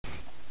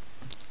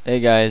Hey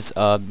guys,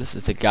 this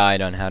is a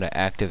guide on how to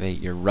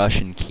activate your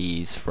Russian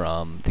keys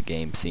from the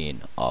game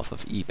scene off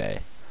of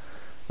eBay.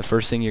 The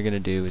first thing you're going to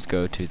do is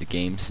go to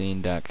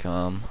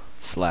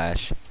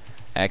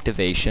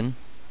thegamescene.com/activation,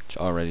 which is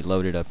already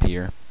loaded up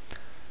here.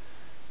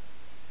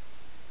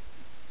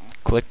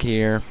 Click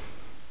here,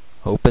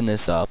 open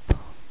this up,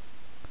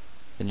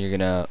 then you're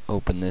going to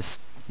open this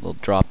little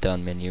drop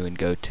down menu and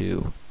go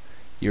to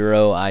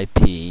Euro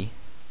IP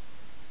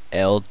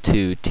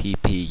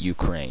L2TP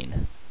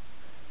Ukraine.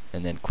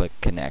 And then click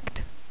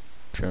connect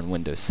if you're on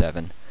Windows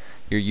 7.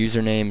 Your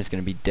username is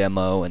going to be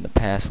demo and the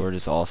password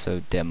is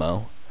also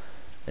demo,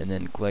 and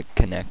then click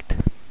connect,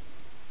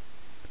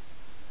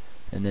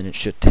 and then it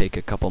should take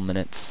a couple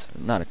minutes,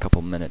 not a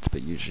couple minutes,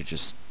 but usually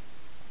just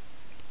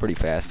pretty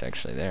fast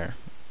actually there.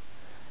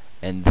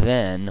 And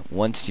then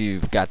once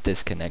you've got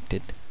this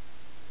connected,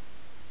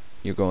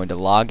 you're going to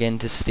log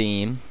into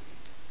Steam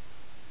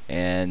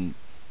and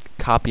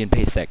copy and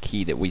paste that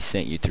key that we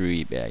sent you through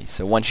eBay.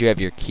 So once you have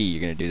your key,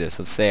 you're going to do this.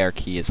 Let's say our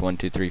key is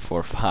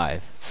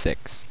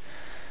 123456.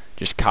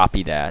 Just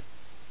copy that.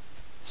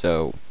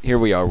 So here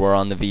we are. We're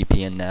on the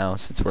VPN now.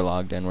 Since we're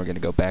logged in, we're going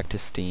to go back to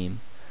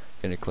Steam.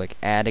 Going to click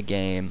Add a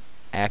Game,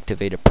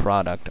 Activate a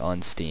Product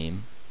on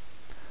Steam.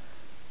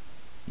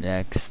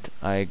 Next,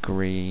 I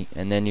agree.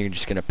 And then you're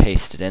just going to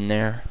paste it in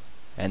there.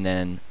 And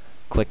then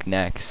click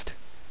Next.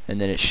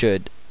 And then it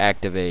should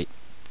activate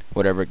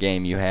whatever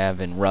game you have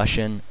in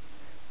Russian.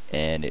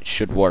 And it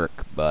should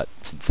work, but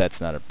since that's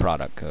not a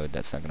product code,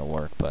 that's not going to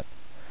work. But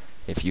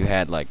if you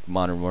had like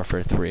Modern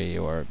Warfare 3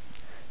 or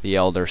The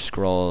Elder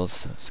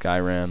Scrolls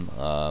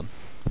Skyrim,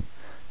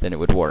 then it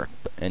would work,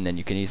 and then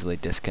you can easily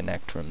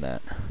disconnect from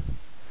that.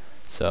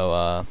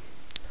 So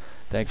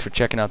thanks for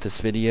checking out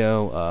this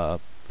video.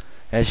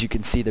 As you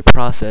can see, the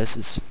process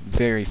is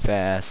very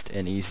fast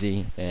and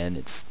easy, and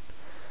it's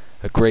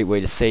a great way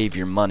to save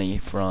your money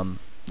from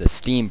the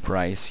Steam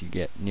price. You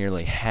get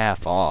nearly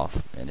half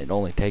off, and it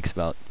only takes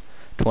about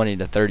 20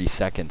 to 30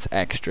 seconds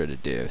extra to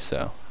do,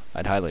 so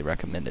I'd highly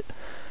recommend it.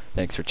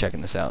 Thanks for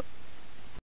checking this out.